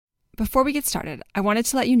before we get started, I wanted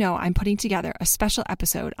to let you know I'm putting together a special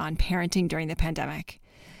episode on parenting during the pandemic.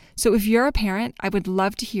 So if you're a parent, I would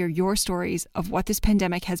love to hear your stories of what this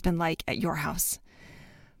pandemic has been like at your house.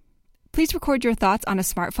 Please record your thoughts on a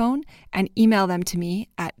smartphone and email them to me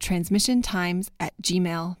at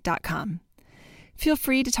transmissiontimes@gmail.com. Feel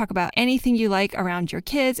free to talk about anything you like around your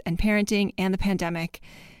kids and parenting and the pandemic.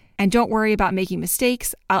 And don't worry about making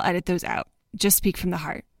mistakes. I'll edit those out. Just speak from the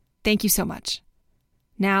heart. Thank you so much.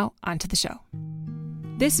 Now, on to the show.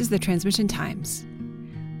 This is the Transmission Times.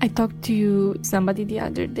 I talked to somebody the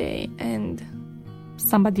other day, and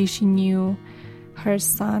somebody she knew, her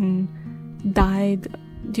son died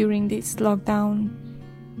during this lockdown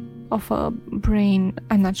of a brain,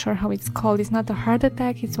 I'm not sure how it's called. It's not a heart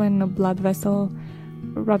attack, it's when a blood vessel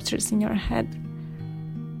ruptures in your head.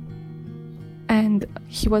 And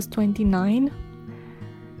he was 29,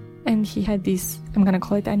 and he had this, I'm gonna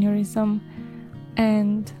call it aneurysm,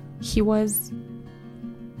 and he was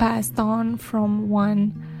passed on from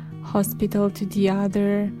one hospital to the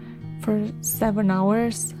other for 7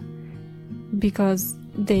 hours because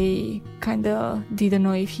they kind of didn't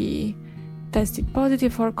know if he tested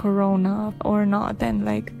positive for corona or not, and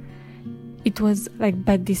it was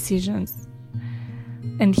bad decisions,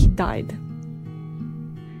 and he died.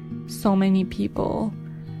 So many people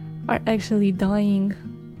are actually dying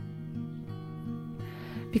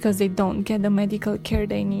because they don't get the medical care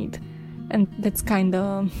they need, and that's kind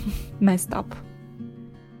of messed up.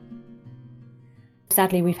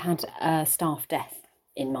 Sadly, we've had a staff death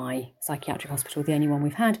in my psychiatric hospital, the only one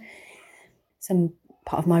we've had. Some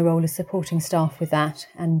part of my role is supporting staff with that,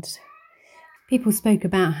 and people spoke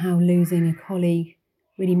about how losing a colleague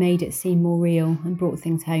really made it seem more real and brought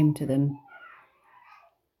things home to them.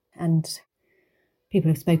 And people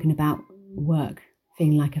have spoken about work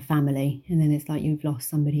feeling like a family, and then it's like you've lost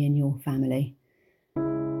somebody in your family.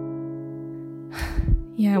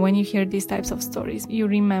 Yeah, when you hear these types of stories, you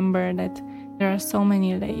remember that there are so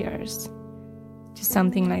many layers to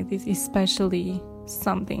something like this, especially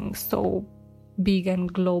something so big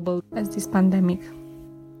and global as this pandemic.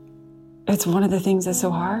 It's one of the things that's so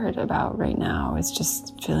hard about right now. It's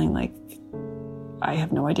just feeling like I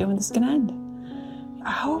have no idea when this is going to end.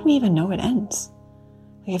 How will we even know it ends?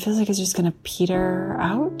 It feels like it's just going to peter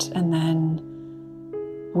out, and then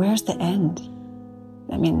where's the end?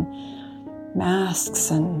 I mean,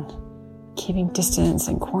 masks and keeping distance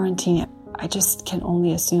and quarantine. I just can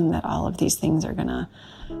only assume that all of these things are going to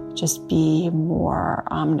just be more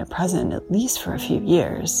omnipresent, at least for a few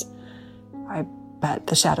years. I bet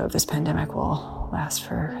the shadow of this pandemic will last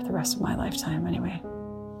for the rest of my lifetime anyway.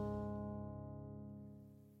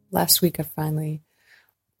 Last week I finally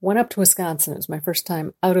went up to Wisconsin. It was my first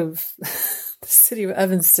time out of the city of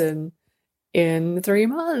Evanston in 3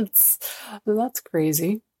 months. That's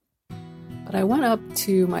crazy. But I went up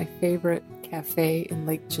to my favorite cafe in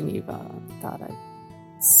Lake Geneva. I thought I'd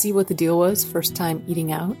see what the deal was. First time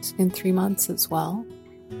eating out in 3 months as well.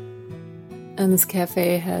 And this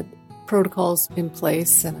cafe had protocols in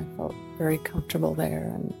place, and I felt very comfortable there.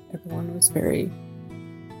 And everyone was very,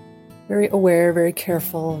 very aware, very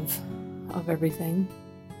careful of everything.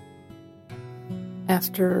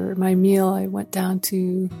 After my meal, I went down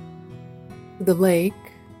to the lake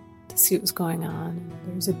to see what was going on.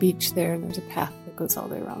 There's a beach there, and there's a path that goes all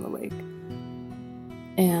the way around the lake.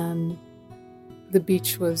 And the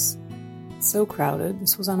beach was so crowded.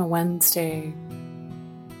 This was on a Wednesday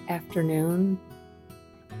afternoon.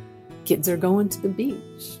 Kids are going to the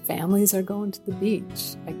beach. Families are going to the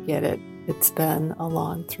beach. I get it. It's been a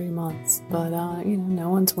long 3 months, but, no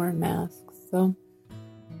one's wearing masks, so.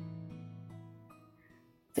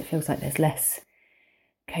 It feels like there's less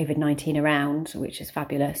COVID-19 around, which is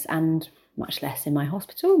fabulous, and much less in my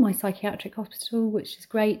hospital, my psychiatric hospital, which is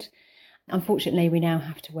great. Unfortunately, we now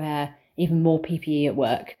have to wear even more PPE at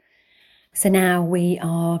work. So now we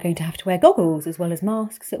are going to have to wear goggles as well as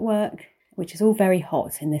masks at work, which is all very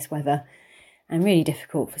hot in this weather and really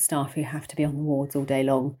difficult for staff who have to be on the wards all day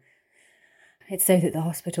long. It's so that the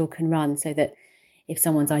hospital can run, so that if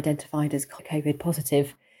someone's identified as COVID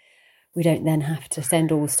positive, we don't then have to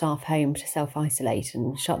send all the staff home to self-isolate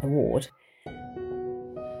and shut the ward.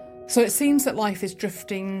 So it seems that life is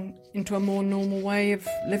drifting into a more normal way of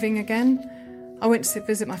living again. I went to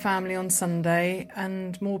visit my family on Sunday,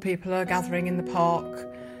 and more people are gathering in the park.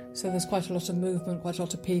 So there's quite a lot of movement, quite a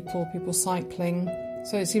lot of people cycling.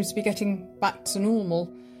 So it seems to be getting back to normal.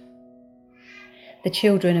 The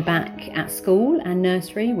children are back at school and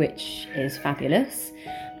nursery, which is fabulous.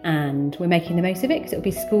 And we're making the most of it because it'll be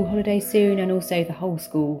school holidays soon, and also the whole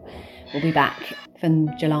school will be back from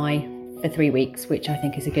July for 3 weeks, which I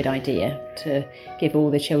think is a good idea to give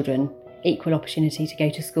all the children equal opportunity to go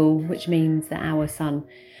to school, which means that our son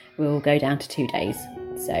will go down to 2 days.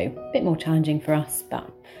 So a bit more challenging for us, but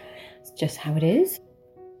it's just how it is.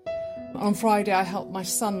 On Friday, I helped my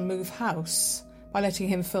son move house by letting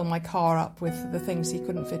him fill my car up with the things he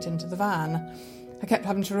couldn't fit into the van. I kept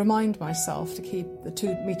having to remind myself to keep the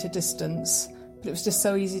 2-metre distance, but it was just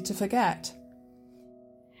so easy to forget.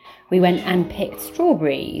 We went and picked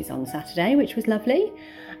strawberries on Saturday, which was lovely.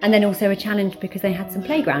 And then also a challenge because they had some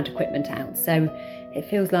playground equipment out. So it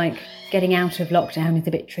feels like getting out of lockdown is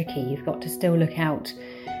a bit tricky. You've got to still look out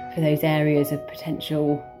for those areas of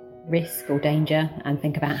potential risk or danger and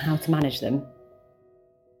think about how to manage them.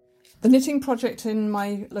 The knitting project in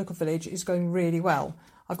my local village is going really well.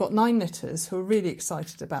 I've got 9 knitters who are really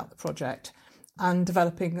excited about the project and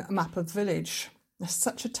developing a map of the village. They're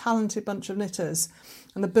such a talented bunch of knitters,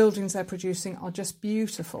 and the buildings they're producing are just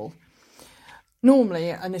beautiful. Normally,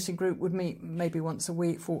 a knitting group would meet maybe once a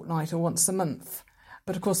week, fortnight, or once a month.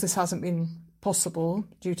 But of course, this hasn't been possible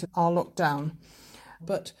due to our lockdown.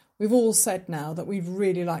 But we've all said now that we'd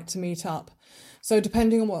really like to meet up. So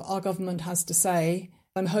depending on what our government has to say,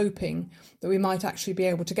 I'm hoping that we might actually be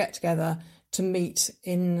able to get together to meet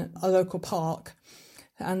in a local park.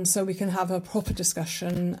 And so we can have a proper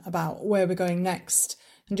discussion about where we're going next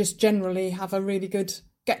and just generally have a really good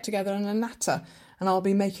get-together and a natter. And I'll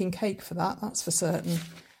be making cake for that, that's for certain.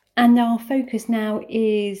 And our focus now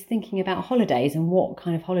is thinking about holidays and what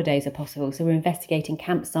kind of holidays are possible. So we're investigating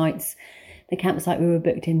campsites. The campsite we were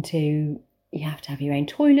booked into, you have to have your own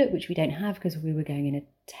toilet, which we don't have because we were going in a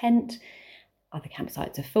tent. Other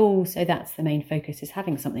campsites are full. So that's the main focus, is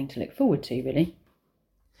having something to look forward to, really.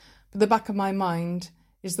 But the back of my mind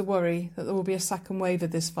is the worry that there will be a second wave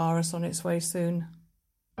of this virus on its way soon.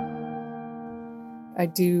 I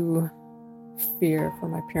do fear for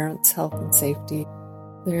my parents' health and safety.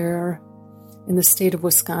 They're in the state of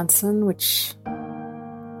Wisconsin, which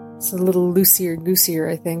is a little loosier,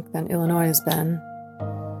 I think, than Illinois has been.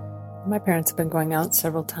 My parents have been going out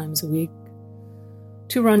several times a week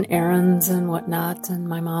to run errands and whatnot, and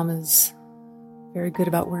my mom is very good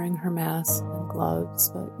about wearing her mask and gloves,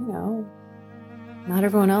 but, not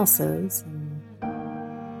everyone else is. And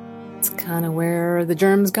it's kind of where the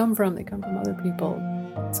germs come from. They come from other people.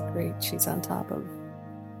 It's great. She's on top of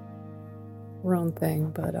her own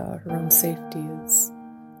thing, but her own safety is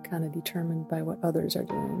kind of determined by what others are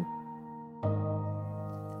doing.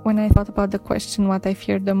 When I thought about the question, what I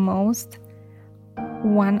feared the most,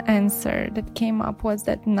 one answer that came up was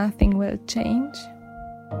that nothing will change.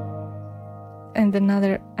 And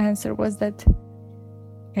another answer was that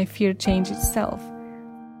I fear change itself.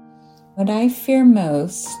 What I fear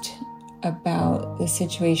most about the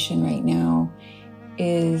situation right now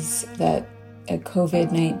is that a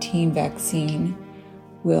COVID-19 vaccine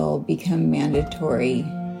will become mandatory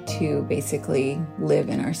to basically live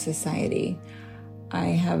in our society. I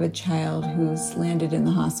have a child who's landed in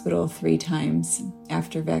the hospital 3 times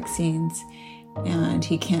after vaccines, and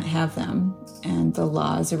he can't have them. And the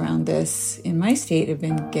laws around this in my state have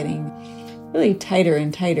been getting really tighter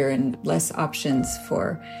and tighter, and less options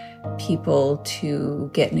for people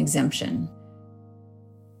to get an exemption.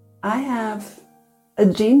 I have a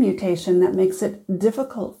gene mutation that makes it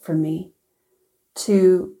difficult for me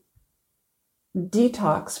to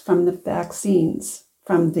detox from the vaccines,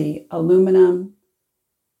 from the aluminum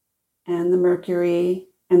and the mercury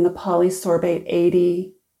and the polysorbate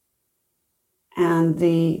 80 and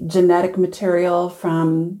the genetic material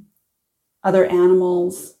from other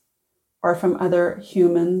animals or from other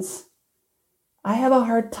humans. I have a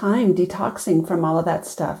hard time detoxing from all of that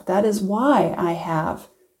stuff. That is why I have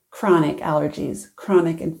chronic allergies,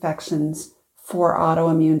 chronic infections, 4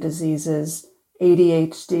 autoimmune diseases,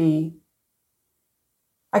 ADHD.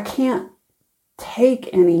 I can't take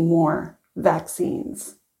any more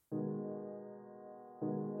vaccines.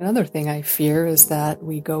 Another thing I fear is that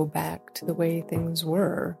we go back to the way things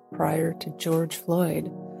were prior to George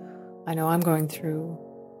Floyd. I know I'm going through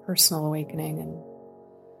personal awakening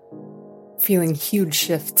and feeling huge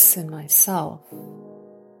shifts in myself.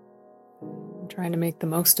 I'm trying to make the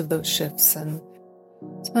most of those shifts, and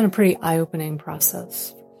it's been a pretty eye-opening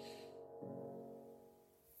process.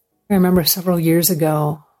 I remember several years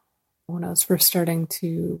ago when I was first starting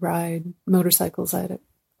to ride motorcycles. I had a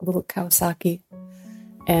little Kawasaki,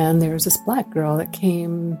 and there was this black girl that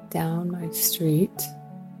came down my street.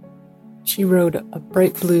 She rode a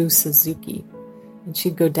bright blue Suzuki, and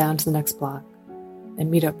she'd go down to the next block and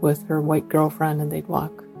meet up with her white girlfriend, and they'd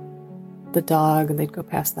walk the dog, and they'd go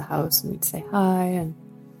past the house, and we'd say hi. And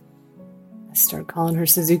I started calling her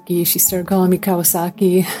Suzuki. She started calling me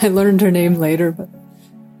Kawasaki. I learned her name later, but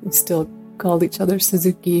we still called each other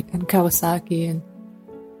Suzuki and Kawasaki. And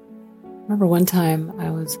I remember one time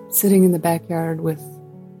I was sitting in the backyard with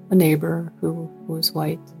a neighbor who was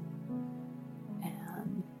white,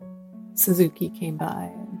 and Suzuki came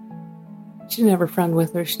by. And she didn't have her friend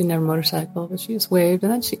with her. She didn't have a motorcycle, but she just waved,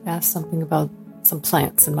 and then she asked something about some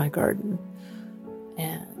plants in my garden.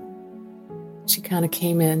 And she kind of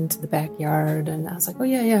came into the backyard, and I was like, oh,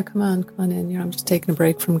 yeah, come on in. I'm just taking a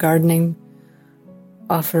break from gardening.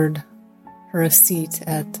 Offered her a seat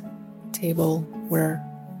at the table where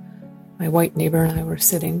my white neighbor and I were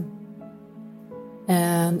sitting.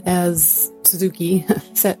 And as Suzuki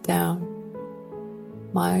sat down,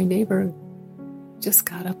 my neighbor just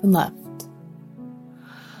got up and left.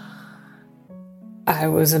 I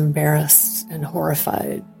was embarrassed and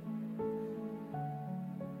horrified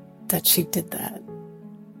that she did that.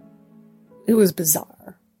 It was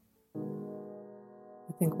bizarre.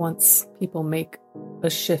 I think once people make a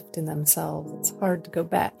shift in themselves, it's hard to go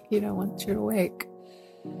back, once you're awake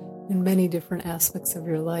in many different aspects of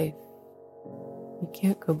your life. You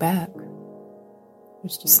can't go back.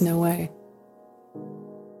 There's just no way.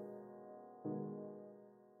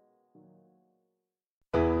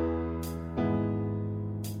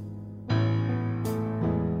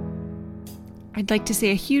 I'd like to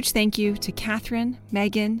say a huge thank you to Catherine,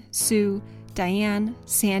 Megan, Sue, Diane,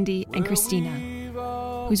 Sandy, and Christina,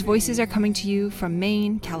 whose voices are coming to you from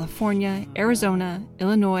Maine, California, Arizona,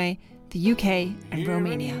 Illinois, the UK, and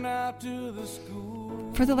Romania.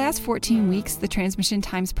 For the last 14 weeks, the Transmission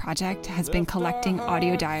Times Project has been collecting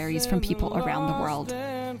audio diaries from people around the world.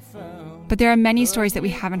 But there are many stories that we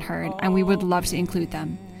haven't heard, and we would love to include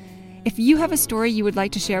them. If you have a story you would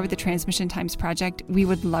like to share with the Transmission Times Project, we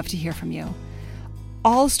would love to hear from you.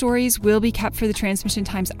 All stories will be kept for the Transmission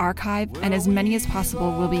Times archive, and as many as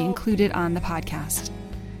possible will be included on the podcast.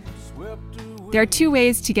 There are two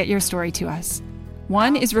ways to get your story to us.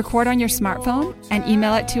 One is record on your smartphone and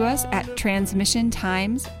email it to us at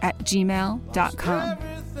transmissiontimes@gmail.com.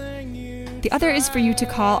 The other is for you to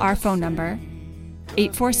call our phone number,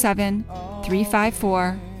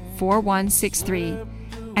 847-354-4163,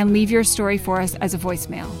 and leave your story for us as a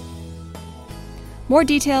voicemail. More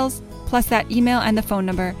details, plus that email and the phone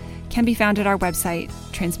number, can be found at our website,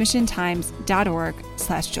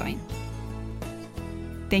 transmissiontimes.org/join.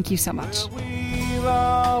 Thank you so much. We've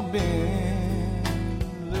all been